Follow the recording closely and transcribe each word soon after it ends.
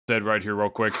said right here real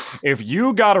quick. If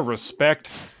you gotta respect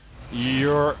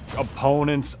your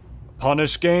opponent's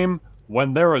punish game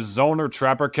when they're a zoner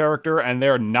trapper character and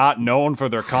they're not known for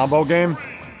their combo game,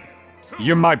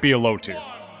 you might be a low tier.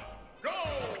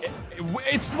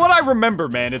 It's what I remember,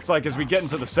 man. It's like, as we get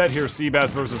into the set here, SeaBass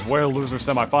versus Whale loser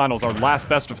semifinals, our last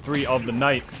best of 3 of the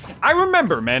night. I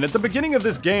remember, man, at the beginning of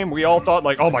this game, we all thought,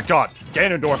 like, oh my god,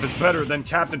 Ganondorf is better than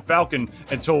Captain Falcon,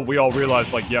 until we all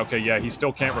realized, like, yeah, okay, yeah, he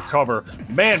still can't recover.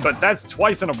 Man, but that's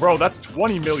twice in a row. That's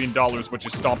 $20 million, which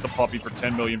is stomp the puppy for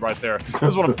 $10 million right there. This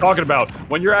is what I'm talking about.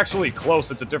 When you're actually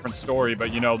close, it's a different story,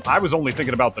 but, you know, I was only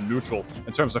thinking about the neutral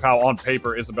in terms of how, on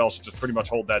paper, Isabelle should just pretty much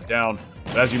hold that down.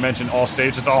 But as you mentioned, off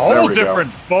stage, it's a whole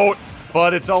different boat,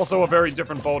 but it's also a very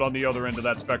different boat on the other end of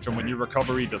that spectrum when your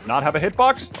recovery does not have a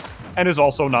hitbox and is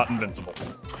also not invincible.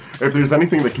 If there's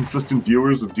anything that consistent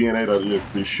viewers of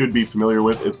DNA.EXE should be familiar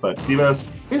with, it's that SeaBass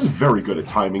is very good at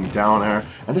timing down air,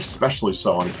 and especially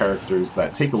so on characters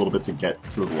that take a little bit to get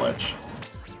to the ledge.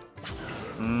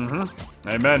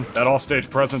 Amen. That offstage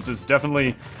presence is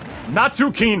definitely not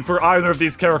too keen for either of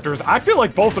these characters. I feel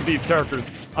like both of these characters,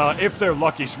 if they're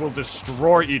lucky, will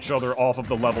destroy each other off of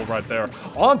the level right there.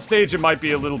 On stage, it might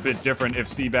be a little bit different if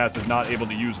SeaBass is not able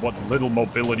to use what little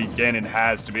mobility Ganon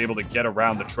has to be able to get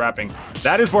around the trapping.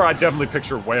 That is where I definitely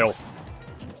picture Whale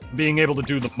being able to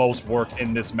do the most work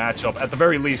in this matchup, at the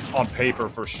very least on paper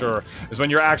for sure, is when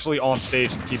you're actually on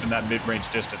stage and keeping that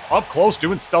mid-range distance. Up close,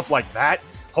 doing stuff like that,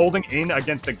 holding in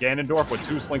against a Ganondorf with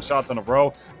 2 slingshots in a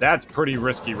row, that's pretty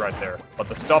risky right there. But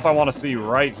the stuff I want to see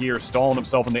right here, stalling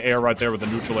himself in the air right there with the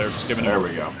neutral air, just giving There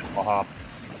we go. a hop.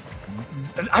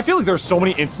 I feel like there's so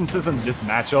many instances in this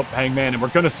matchup, Hangman, and we're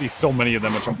going to see so many of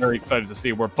them, which I'm very excited to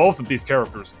see, where both of these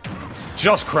characters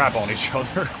just crap on each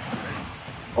other.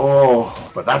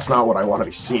 Oh, but that's not what I want to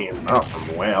be seeing. Not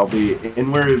from Whale. The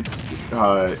inwards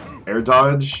air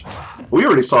dodge. We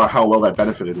already saw how well that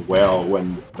benefited Whale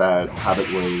when that habit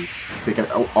was taken.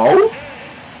 Oh!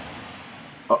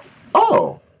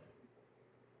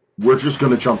 We're just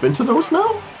gonna jump into those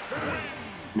now?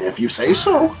 If you say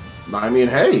so. I mean,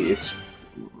 hey, it's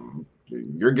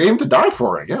your game to die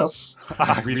for, I guess.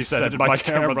 I reset my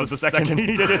camera the second he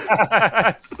did it.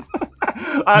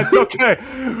 It's okay.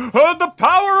 The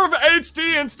power of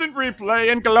HD instant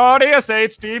replay and glorious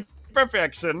HD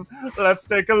perfection. Let's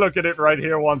take a look at it right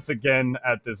here once again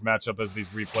at this matchup as these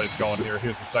replays go on here.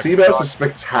 Here's the second SeaBass'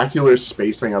 spectacular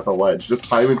spacing at the ledge, just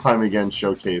time and time again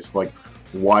showcased like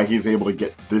why he's able to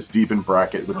get this deep in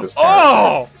bracket with this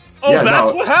character. Oh, yeah,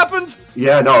 that's what happened?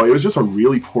 Yeah, no, it was just a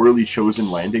really poorly chosen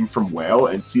landing from Whale,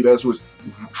 and SeaBass was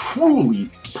truly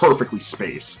perfectly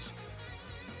spaced.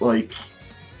 Like,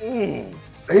 there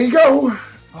you go.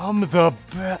 I'm the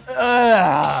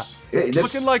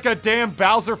looking like a damn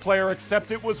Bowser player, except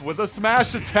it was with a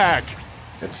smash attack.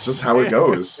 It's just how it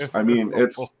goes. I mean,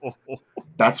 that's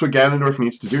what Ganondorf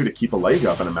needs to do to keep a leg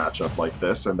up in a matchup like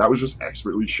this, and that was just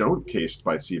expertly showcased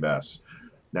by SeaBass.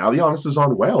 Now the onus is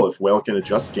on Whale if Whale can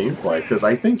adjust gameplay, because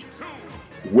I think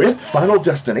with Final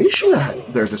Destination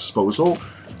at their disposal,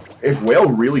 if Whale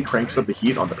really cranks up the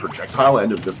heat on the projectile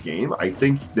end of this game, I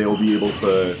think they'll be able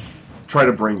to try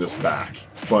to bring this back.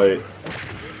 But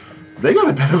they got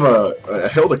a bit of a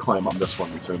hill to climb on this one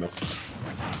between us.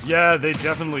 Yeah, they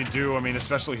definitely do. I mean,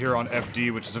 especially here on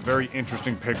FD, which is a very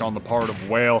interesting pick on the part of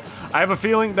Whale. I have a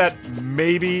feeling that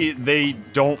maybe they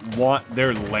don't want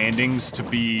their landings to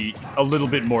be a little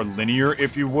bit more linear,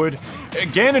 if you would.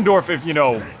 Ganondorf, if, you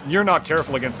know, you're not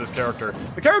careful against this character,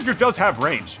 the character does have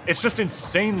range. It's just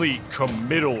insanely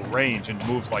committal range and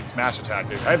moves like Smash Attack.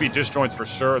 They're heavy disjoints for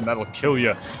sure, and that'll kill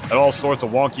you at all sorts of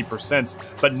wonky percents.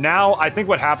 But now, I think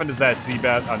what happened is that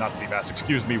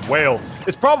Whale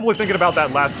is probably thinking about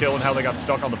that last kill and how they got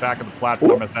stuck on the back of the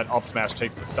platform as that up smash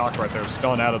takes the stock right there,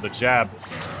 stun out of the jab.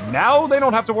 Now they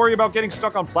don't have to worry about getting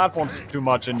stuck on platforms too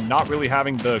much and not really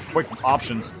having the quick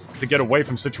options to get away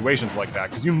from situations like that,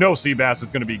 because you know SeaBass is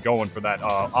going to be going for that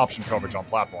option coverage on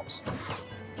platforms.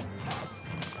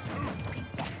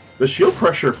 The shield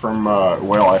pressure from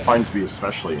Whale I find to be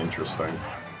especially interesting.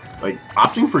 Like,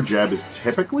 opting for jab is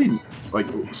typically like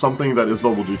something that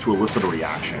Isabelle will do to elicit a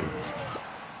reaction.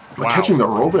 But catching the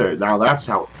roll there, now that's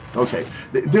how... Okay,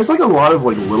 there's like a lot of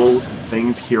like little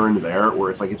things here and there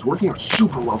where it's like it's working out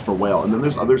super well for Whale, and then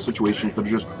there's other situations that are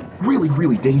just really,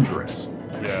 really dangerous.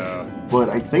 Yeah. But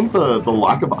I think the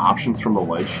lack of options from the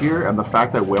ledge here, and the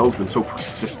fact that Whale's been so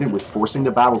persistent with forcing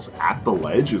the battles at the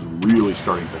ledge is really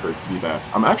starting to hurt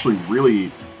SeaBass. I'm actually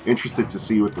really interested to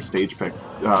see what the stage pick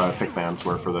bans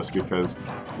were for this, because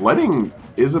letting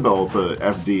Isabelle to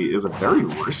FD is a very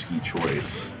risky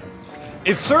choice.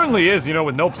 It certainly is, you know,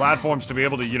 with no platforms to be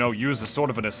able to, you know, use as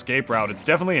sort of an escape route. It's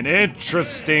definitely an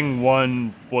interesting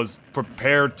one. Was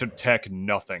prepared to tech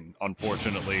nothing,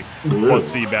 unfortunately,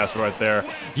 was SeaBass right there.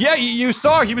 Yeah, you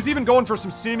saw he was even going for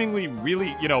some seemingly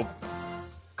really, you know,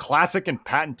 classic and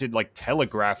patented, like,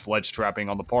 telegraph ledge trapping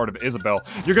on the part of Isabelle.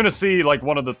 You're gonna see, like,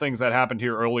 one of the things that happened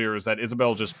here earlier is that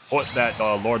Isabelle just put that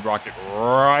Lord Rocket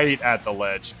right at the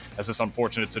ledge, as this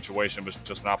unfortunate situation was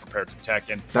just not prepared to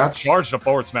tech, and charged a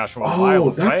forward smash from a mile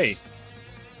away.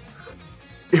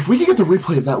 If we could get the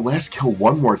replay of that last kill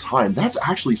one more time, that's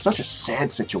actually such a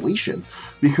sad situation,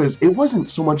 because it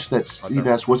wasn't so much that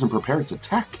SeaBass wasn't prepared to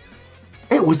tech,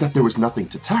 it was that there was nothing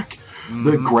to tech.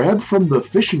 The grab from the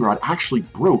fishing rod actually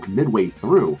broke midway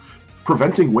through,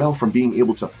 preventing Whale from being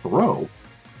able to throw.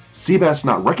 SeaBass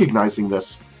not recognizing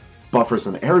this buffers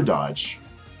an air dodge.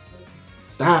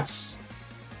 That's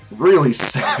really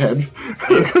sad,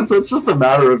 because it's just a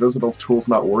matter of Isabelle's tools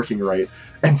not working right,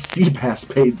 and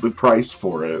SeaBass paid the price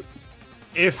for it.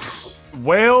 If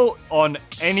Whale on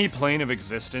any plane of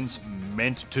existence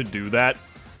meant to do that,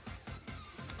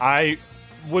 I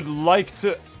would like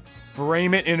to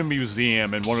frame it in a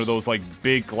museum in one of those, like,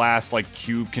 big glass, like,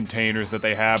 cube containers that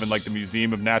they have in, like, the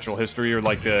Museum of Natural History or,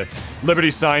 like, the Liberty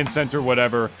Science Center,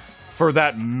 whatever, for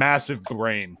that massive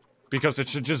brain. Because it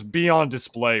should just be on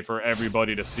display for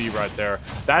everybody to see right there.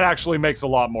 That actually makes a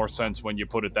lot more sense when you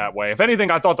put it that way. If anything,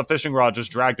 I thought the fishing rod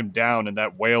just dragged him down, and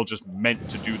that Whale just meant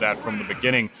to do that from the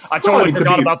beginning. I totally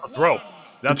forgot about the throw.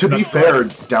 To be fair,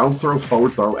 down throw,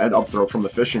 forward throw, and up throw from the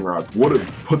fishing rod would have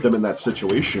put them in that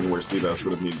situation where SeaBass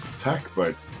would have needed to tech,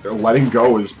 but letting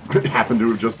go happened to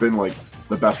have just been, like,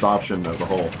 the best option as a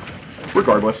whole.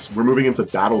 Regardless, we're moving into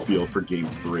Battlefield for Game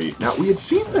 3. Now, we had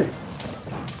seen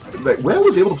that Whale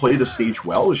was able to play the stage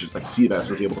well, it's just like SeaBass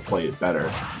was able to play it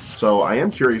better. So I am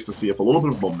curious to see if a little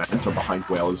bit of momentum behind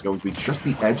Whale is going to be just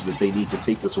the edge that they need to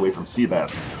take this away from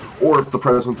SeaBass, or if the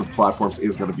presence of platforms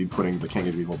is going to be putting the King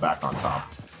of Evil back on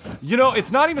top. You know,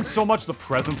 it's not even so much the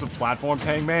presence of platforms,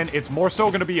 Hangman, it's more so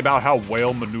going to be about how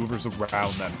Whale maneuvers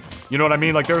around them. You know what I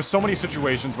mean? Like, there are so many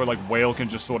situations where, like, Whale can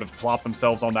just sort of plop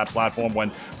themselves on that platform when,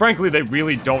 frankly, they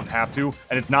really don't have to,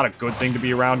 and it's not a good thing to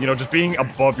be around. You know, just being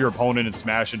above your opponent in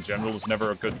Smash in general is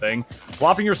never a good thing.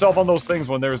 Plopping yourself on those things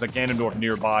when there's a Ganondorf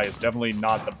nearby is definitely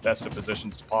not the best of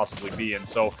positions to possibly be in.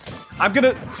 So, I'm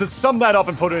gonna, to sum that up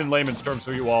and put it in layman's terms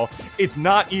for you all, it's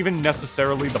not even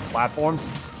necessarily the platforms,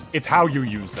 it's how you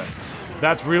use them.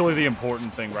 That's really the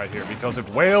important thing right here, because if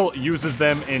Whale uses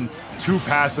them in too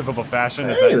passive of a fashion,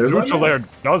 as that neutral air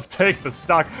does take the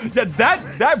stock,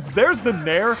 there's the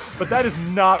nair, but that is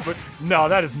not what, no,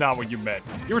 that is not what you meant.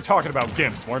 You were talking about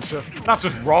gimps, weren't you? Not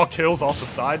just raw kills off the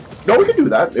side. No, we can do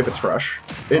that if it's fresh.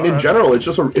 And in general, it's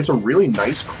just it's a really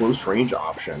nice close range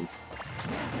option.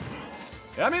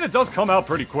 Yeah, I mean, it does come out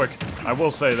pretty quick. I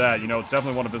will say that. You know, it's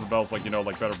definitely one of Isabelle's, like, you know,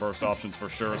 like, better burst options for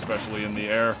sure, especially in the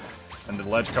air. And the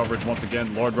ledge coverage, once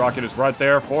again, Lord Rocket is right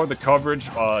there for the coverage.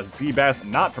 SeaBass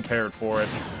not prepared for it.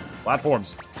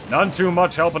 Platforms, none too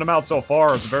much helping him out so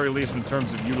far, at the very least in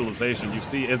terms of utilization. You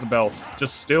see Isabelle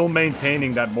just still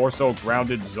maintaining that more so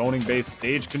grounded, zoning-based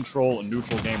stage control and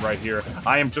neutral game right here.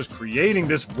 I am just creating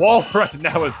this wall right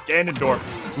now as Ganondorf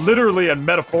literally and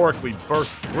metaphorically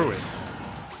bursts through it.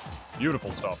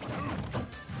 Beautiful stuff.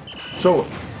 So,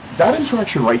 that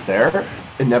interaction right there,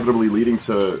 inevitably leading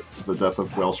to the death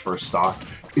of Whale's first stock,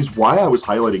 is why I was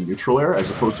highlighting neutral air as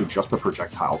opposed to just the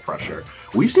projectile pressure.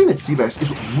 We've seen that SeaBass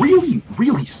is really,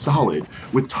 really solid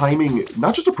with timing,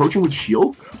 not just approaching with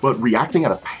shield, but reacting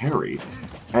at a parry.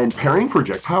 And parrying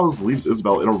projectiles leaves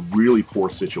Isabelle in a really poor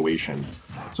situation.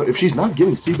 So if she's not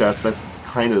giving SeaBass that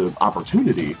kind of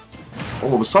opportunity,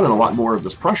 all of a sudden a lot more of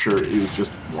this pressure is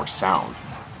just more sound.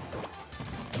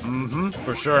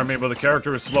 For sure. I mean, with a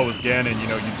character as slow as Ganon, you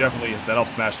know, you definitely, as that up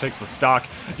smash takes the stock,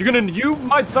 you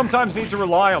might sometimes need to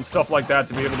rely on stuff like that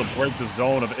to be able to break the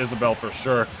zone of Isabelle for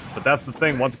sure. But that's the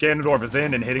thing, once Ganondorf is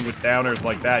in and hitting with downers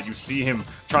like that, you see him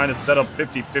trying to set up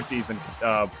 50-50s and,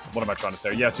 what am I trying to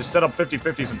say? Yeah, just set up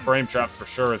 50-50s and frame traps for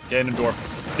sure, as Ganondorf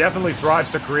definitely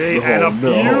thrives to create,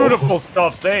 beautiful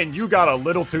stuff, saying you got a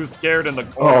little too scared in the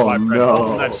corner, my friend,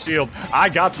 holding that shield. I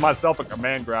got to myself a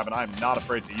command grab, and I'm not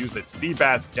afraid to use it.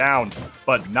 SeaBass down,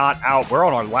 but not out. We're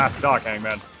on our last stock,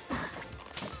 Hangman.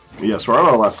 Yes, we're on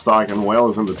our last stock, and Whale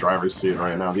is in the driver's seat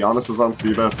right now. The onus is on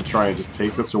SeaBass to try and just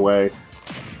take this away.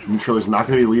 Neutral is not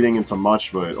going to be leading into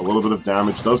much, but a little bit of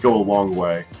damage does go a long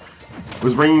way. I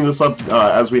was bringing this up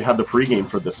as we had the pregame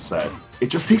for this set. It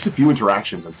just takes a few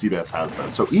interactions, and SeaBass has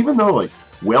this. So even though, like,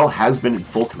 Whale has been in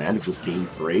full command of this Game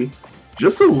 3,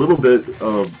 just a little bit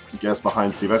of gas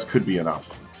behind SeaBass could be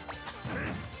enough.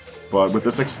 But with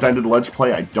this extended ledge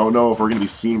play, I don't know if we're going to be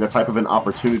seeing that type of an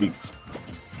opportunity.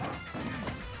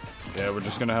 Yeah, we're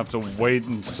just going to have to wait,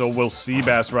 and so will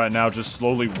SeaBass right now, just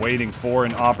slowly waiting for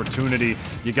an opportunity.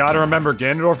 You got to remember,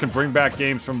 Ganondorf can bring back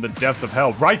games from the depths of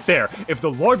hell. Right there, if the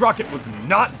Lloyd Rocket was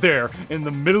not there in the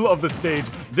middle of the stage,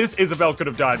 this Isabelle could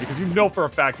have died, because you know for a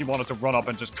fact he wanted to run up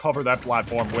and just cover that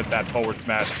platform with that forward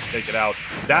smash to take it out.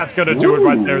 That's going to do it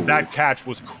right there. That catch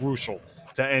was crucial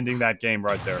to ending that game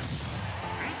right there.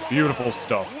 Beautiful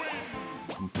stuff.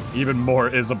 Even more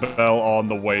Isabelle on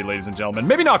the way, ladies and gentlemen.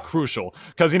 Maybe not crucial,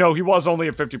 because, you know, he was only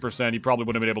at 50%. He probably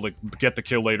would have been able to get the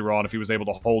kill later on if he was able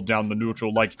to hold down the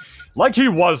neutral like he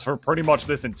was for pretty much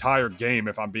this entire game,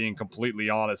 if I'm being completely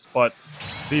honest. But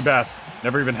SeaBass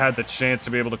never even had the chance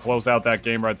to be able to close out that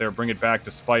game right there, bring it back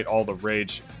despite all the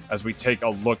rage as we take a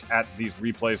look at these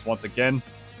replays once again.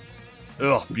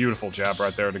 Ugh, beautiful jab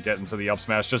right there to get into the up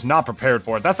smash. Just not prepared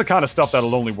for it. That's the kind of stuff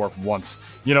that'll only work once.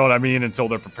 You know what I mean? Until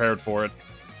they're prepared for it.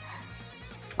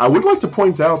 I would like to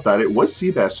point out that it was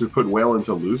SeaBass who put Whale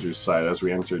into loser's side as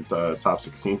we entered the top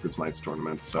 16 for tonight's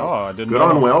tournament. So I didn't good know.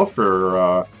 on Whale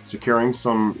for securing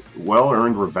some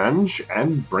well-earned revenge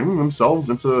and bringing themselves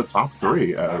into the top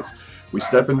 3 as we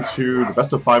step into the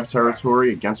best of 5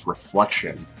 territory against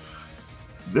Reflection.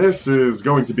 This is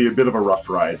going to be a bit of a rough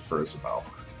ride for Isabelle.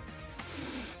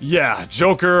 Yeah,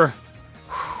 Joker.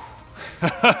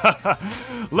 How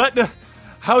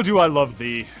do I love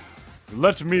thee?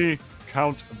 Let me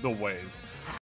count the ways.